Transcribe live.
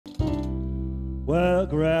Well,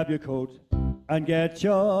 grab your coat and get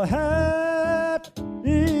your hat.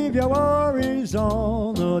 Leave your worries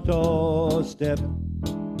on the doorstep.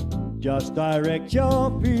 Just direct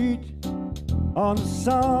your feet on the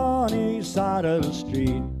sunny side of the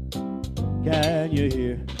street. Can you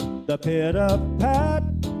hear the pitter-pat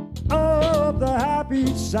of the happy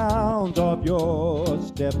sound of your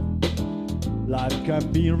step? Life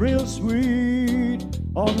can be real sweet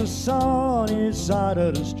on the sunny side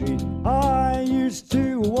of the street. I used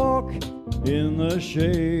to walk in the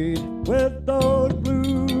shade with those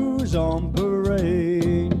blues on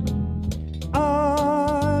parade.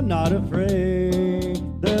 I'm not afraid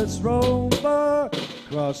this rover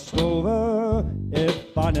crossed over.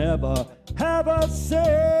 If I never ever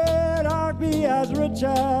said I'd be as rich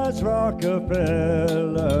as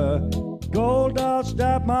Rockefeller, gold dust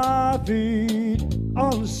at my feet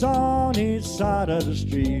on the sunny side of the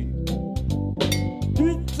street.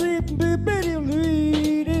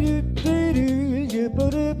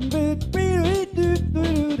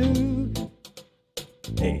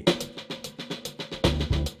 Hey.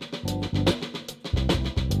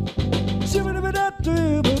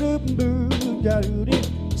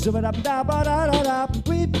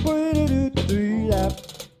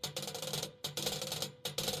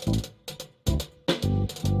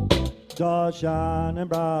 Stars shining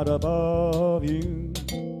bright above you.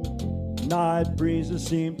 Night breezes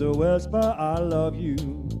seem to whisper, I love you.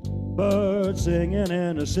 Birds singing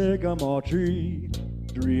in a sycamore tree.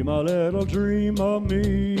 Dream a little dream of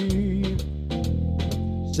me.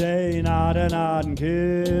 Say night and night and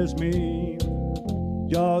kiss me.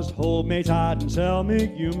 Just hold me tight and tell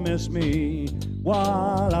me you miss me.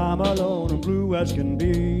 While I'm alone and blue as can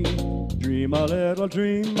be. Dream a little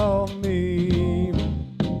dream of me.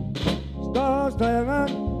 Stars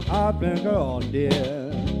twinkling, I finger on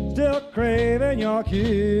dear. Still craving your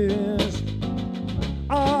kiss.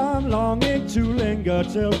 I'm longing to linger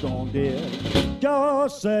till dawn, dear.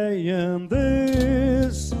 Just saying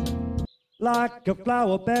this, like a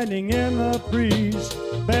flower bending in the breeze.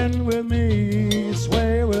 Bend with me,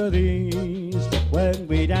 sway with ease. When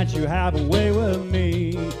we dance, you have a way with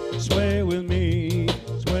me. Sway with me,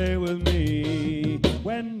 sway with me.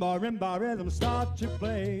 When marimba rhythms start to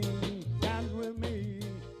play, dance with me.